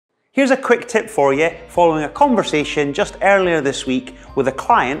Here's a quick tip for you following a conversation just earlier this week with a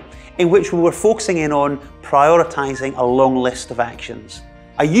client in which we were focusing in on prioritising a long list of actions.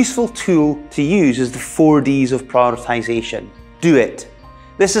 A useful tool to use is the 4 Ds of prioritisation. Do it.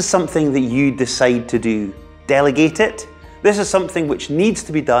 This is something that you decide to do. Delegate it. This is something which needs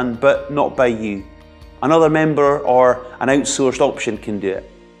to be done but not by you. Another member or an outsourced option can do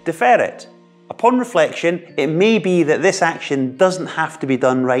it. Defer it. Upon reflection, it may be that this action doesn't have to be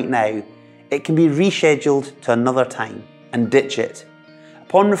done right now. It can be rescheduled to another time, and ditch it.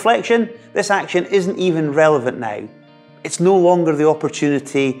 Upon reflection, this action isn't even relevant now. It's no longer the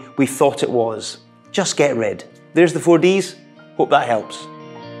opportunity we thought it was. Just get rid. There's the 4 Ds. Hope that helps.